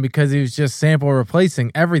on him because he was just sample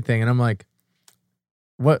replacing everything. And I'm like,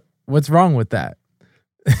 what's wrong with that?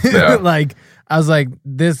 Yeah. Like, I was like,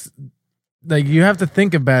 like, you have to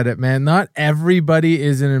think about it, man. Not everybody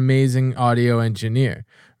is an amazing audio engineer,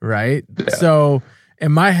 right? Yeah. So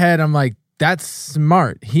in my head, I'm like, that's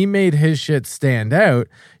smart. He made his shit stand out.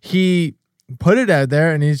 He put it out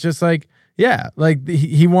there, and he's just like, yeah, like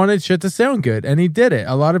he wanted shit to sound good, and he did it.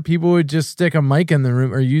 A lot of people would just stick a mic in the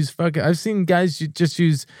room or use I've seen guys just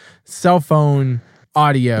use cell phone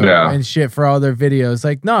audio and shit for all their videos.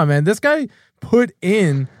 Like, no, man, this guy put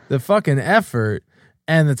in the fucking effort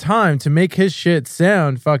and the time to make his shit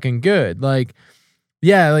sound fucking good. Like,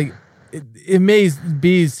 yeah, like it may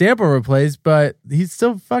be sample replaced, but he's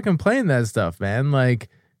still fucking playing that stuff, man. Like,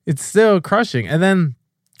 it's still crushing. And then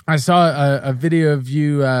I saw a video of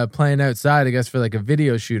you playing outside, I guess for like a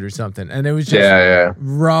video shoot or something, and it was just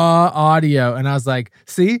raw audio, and I was like,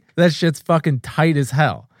 see, that shit's fucking tight as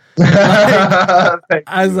hell. Like,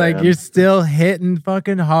 I was like, you're still hitting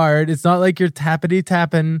fucking hard. It's not like you're tappity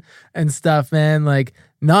tapping and stuff, man. Like,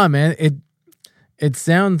 nah, man, it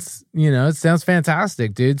sounds, it sounds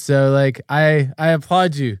fantastic, dude. So like, I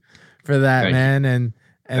applaud you for that, Thank man. you. And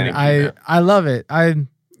man. I love it. I'm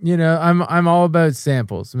all about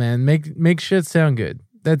samples, man. Make shit sound good.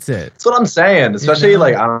 That's it. That's what I'm saying. Especially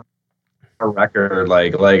like on a record,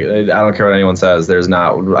 like I don't care what anyone says. There's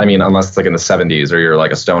not. I mean, unless it's like in the '70s or you're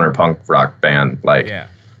like a stoner punk rock band. Like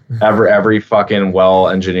every fucking well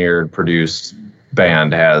engineered, produced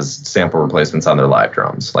band has sample replacements on their live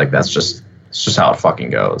drums. Like it's just how it fucking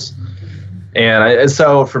goes. And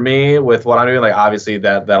so for me, with what I'm doing, like obviously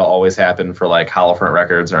that'll always happen for like Hollow Front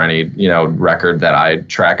Records or any record that I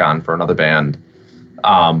track on for another band.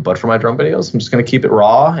 But for my drum videos, I'm just gonna keep it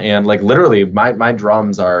raw, and like literally my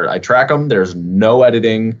drums I track them. There's no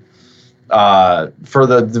editing. For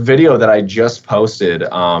the video that I just posted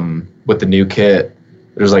with the new kit,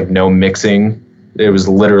 there's like no mixing. It was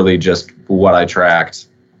literally just what I tracked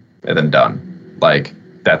and then done. Like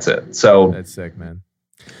that's it. So that's sick, man.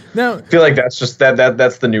 No, I feel like that's just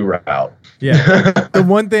that's the new route. Yeah. The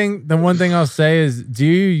one thing I'll say is, do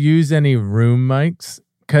you use any room mics?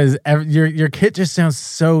 Because your kit just sounds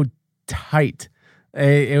so tight.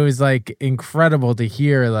 It was like incredible to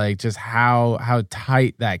hear, like just how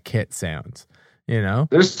tight that kit sounds.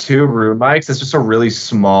 There's 2 room mics. It's just a really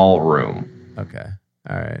small room. Okay.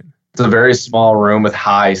 All right. It's a very small room with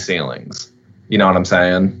high ceilings. You know what I'm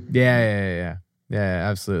saying? Yeah,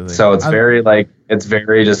 absolutely. So it's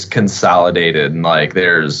very just consolidated, and like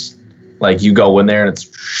there's like you go in there and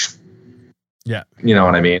it's you know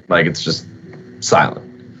what I mean? Like it's just silent.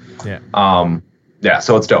 Yeah.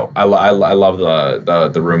 So it's dope. I love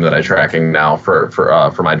the room that I'm tracking now for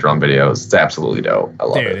my drum videos. It's absolutely dope. I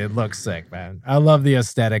love it. Dude, it looks sick, man. I love the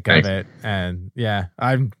aesthetic of it, and yeah,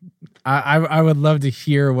 I would love to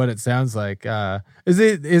hear what it sounds like. Is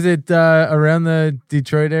it around the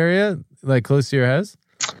Detroit area, like close to your house?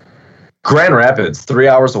 Grand Rapids, 3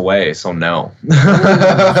 hours away, so no.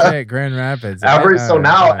 Shit, Grand Rapids. Every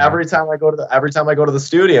time I go to the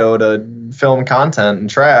studio to film content and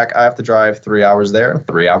track, I have to drive 3 hours there and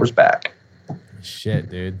 3 hours back.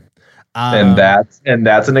 Shit, dude. And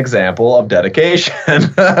that's an example of dedication.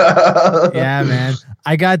 Yeah, man.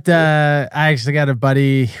 I actually got a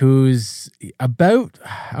buddy who's about,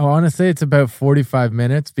 I want to say it's about 45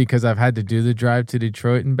 minutes because I've had to do the drive to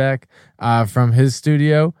Detroit and back from his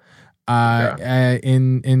studio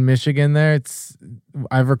in Michigan there.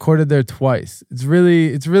 I've recorded there twice. It's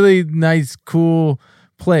really nice, cool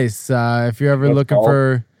place. If you're ever looking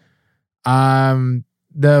for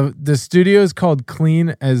the studio is called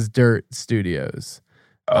Clean as Dirt Studios.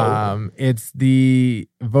 It's the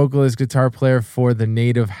vocalist guitar player for the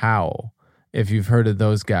Native Howl. If you've heard of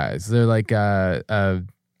those guys, they're like they're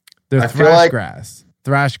thrash grass.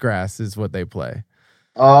 Thrash grass is what they play.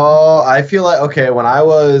 Oh, I feel like, okay, when I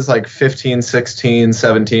was like 15, 16,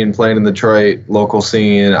 17 playing in the Detroit local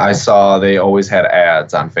scene, I saw they always had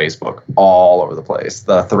ads on Facebook all over the place.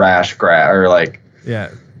 The thrash grass, or like,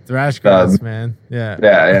 yeah, thrash grass, man.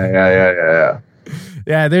 Yeah.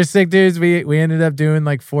 Yeah, they're sick dudes. We ended up doing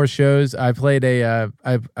like 4 shows. I played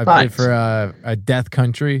played for a Death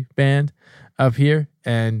Country band up here,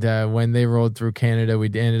 and when they rolled through Canada, we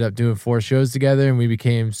ended up doing 4 shows together, and we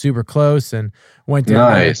became super close. And went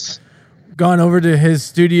down, gone over to his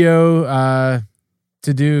studio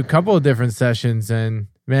to do a couple of different sessions. And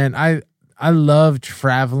man, I love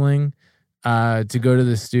traveling to go to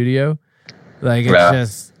the studio. Like it's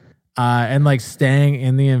just. And like staying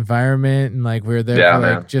in the environment, and like we were there for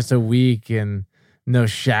like just a week and no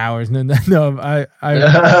showers. No, I could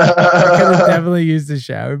have definitely used a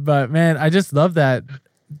shower, but man, I just love that.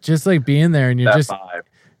 Just like being there, and the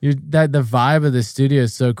vibe of the studio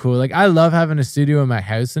is so cool. Like I love having a studio in my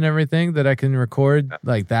house and everything that I can record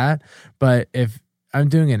like that. But if I'm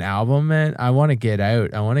doing an album, man, I want to get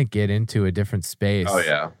out. I want to get into a different space. Oh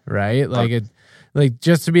yeah, right. Like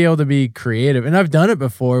just to be able to be creative. And I've done it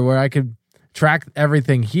before where I could track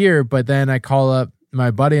everything here, but then I call up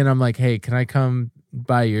my buddy and I'm like, hey, can I come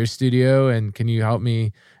by your studio and can you help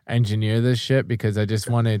me engineer this shit? Because I just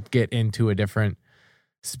want to get into a different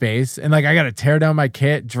space. And like, I got to tear down my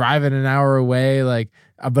kit, drive it an hour away. Like,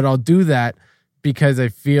 but I'll do that because I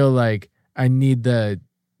feel like I need the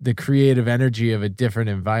creative energy of a different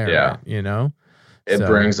environment, you know? It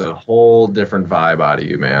brings a whole different vibe out of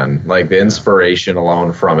you, man. Like the inspiration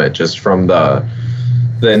alone from it, just from the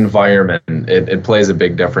environment, it plays a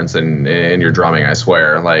big difference in your drumming, I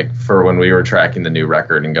swear. Like for when we were tracking the new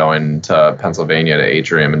record and going to Pennsylvania to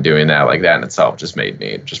Atrium and doing that, like that in itself just made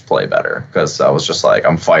me just play better because I was just like,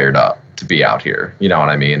 I'm fired up to be out here. You know what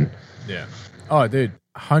I mean? Yeah. Oh, dude,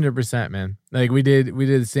 100%, man. Like we did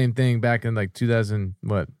the same thing back in like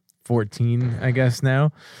 2014, I guess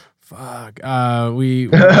now. Fuck. We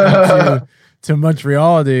went to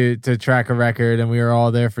Montreal to track a record, and we were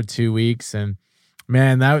all there for 2 weeks. And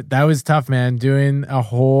man, that was tough, man. Doing a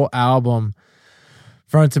whole album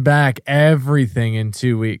front to back, everything in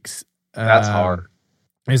 2 weeks. That's hard.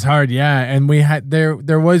 It's hard, yeah. And we had there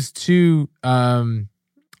was 2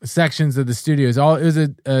 sections of the studio. It was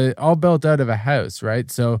all built out of a house, right?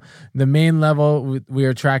 So the main level we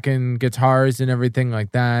were tracking guitars and everything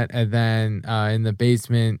like that, and then in the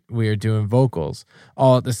basement we were doing vocals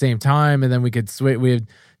all at the same time, and then we could switch. We had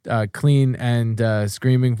clean and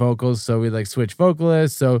screaming vocals, so we like switch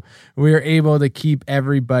vocalists, so we were able to keep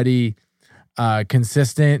everybody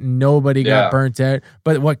consistent. Nobody got burnt out.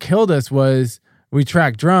 But what killed us was we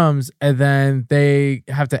track drums, and then they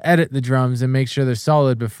have to edit the drums and make sure they're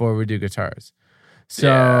solid before we do guitars.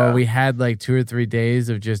 So we had like 2 or 3 days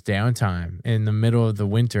of just downtime in the middle of the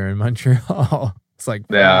winter in Montreal. It's like,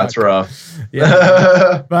 that's rough.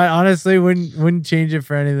 Yeah, but honestly, wouldn't change it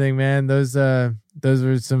for anything, man. Those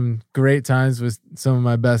were some great times with some of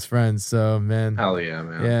my best friends. So man, hell yeah,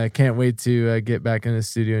 man. Yeah, I can't wait to get back in the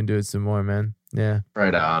studio and do it some more, man. Yeah,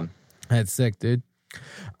 right on. That's sick, dude.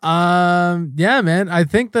 Yeah, man, I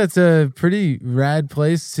think that's a pretty rad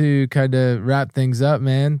place to kind of wrap things up,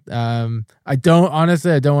 man. I don't want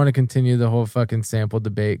to continue the whole fucking sample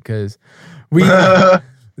debate because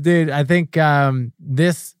dude, I think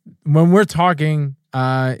this, when we're talking,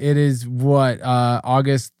 it is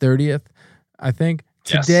August 30th, I think.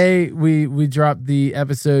 Yes. Today we dropped the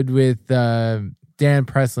episode with Dan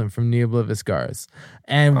Presslin from Neo Oblivious Scars.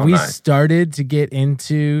 And we started to get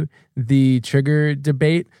into the trigger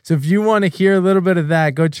debate. So if you want to hear a little bit of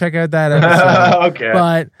that, go check out that episode. Okay.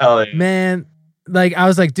 But man, like, I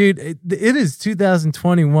was like, dude, it is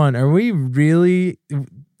 2021. Are we really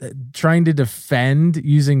trying to defend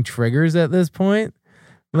using triggers at this point?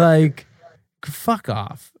 Like, fuck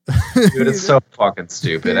off. Dude, it's so fucking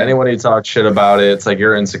stupid. Anyone who talks shit about it, it's like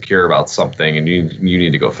you're insecure about something and you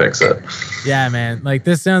need to go fix it. Yeah, man. Like,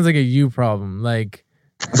 this sounds like a you problem. Like,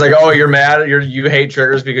 it's like, oh, you're mad. You hate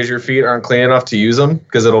triggers because your feet aren't clean enough to use them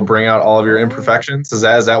because it'll bring out all of your imperfections. Is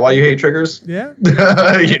that why you hate triggers? Yeah.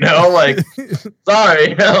 You know, like,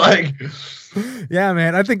 sorry, like. Yeah,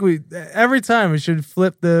 man. I think every time we should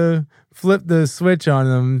flip the switch on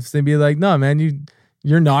them and be like, no, man,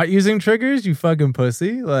 you're not using triggers, you fucking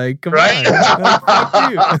pussy. Like, come on. Like,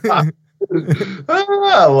 fuck you.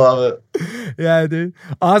 I love it. Yeah, dude.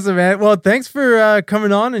 Awesome, man. Well, thanks for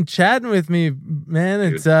coming on and chatting with me, man.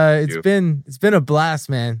 It's been a blast,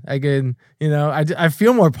 man. I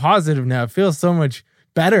feel more positive now. I feel so much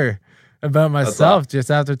better about myself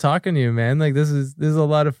just after talking to you, man. Like, this is a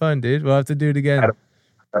lot of fun, dude. We'll have to do it again.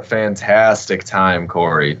 A fantastic time,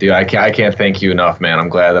 Corey. Dude, I can't thank you enough, man. I'm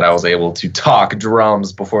glad that I was able to talk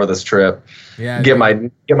drums before this trip. Yeah, get my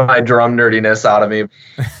drum nerdiness out of me.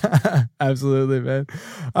 Absolutely, man.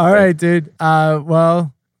 All right, dude.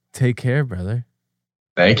 Well, take care, brother.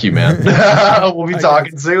 Thank you, man. We'll be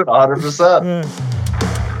talking soon, 100%.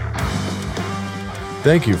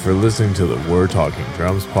 Thank you for listening to the We're Talking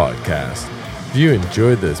Drums podcast. If you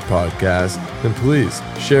enjoyed this podcast, then please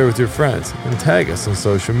share with your friends and tag us on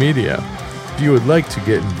social media. If you would like to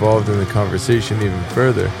get involved in the conversation even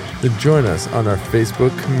further, then join us on our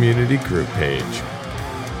Facebook community group page.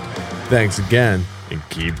 Thanks again, and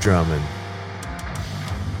keep drumming.